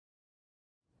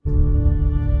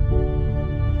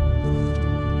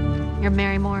to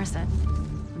marry Morrison,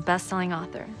 a best-selling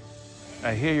author.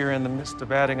 I hear you're in the midst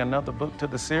of adding another book to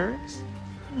the series.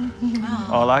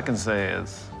 All I can say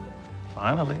is,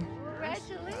 finally.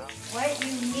 Congratulations. What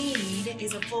you need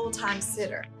is a full-time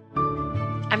sitter.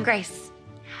 I'm Grace.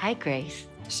 Hi, Grace.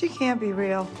 She can't be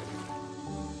real.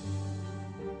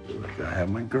 Like I have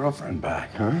my girlfriend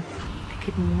back, huh? I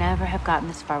could never have gotten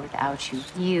this far without you.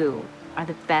 You are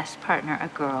the best partner a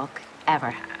girl could ever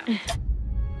have.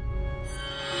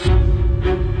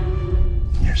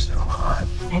 You're so hot.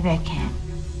 Maybe I can.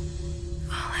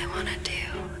 All I want to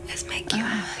do is make you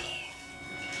happy.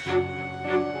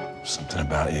 Something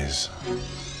about you's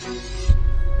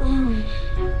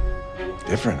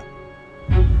different.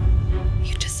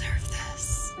 You deserve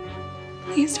this.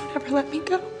 Please don't ever let me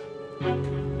go.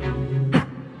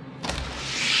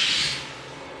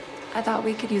 I thought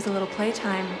we could use a little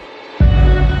playtime.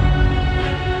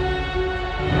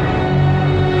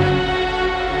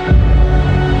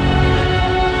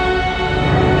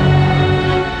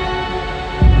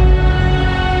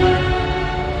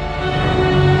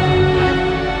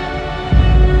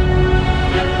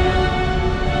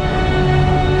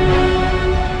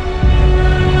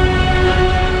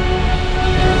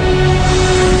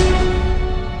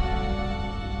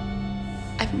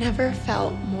 I've never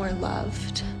felt more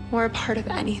loved, more a part of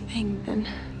anything than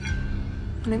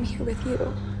when I'm here with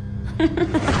you.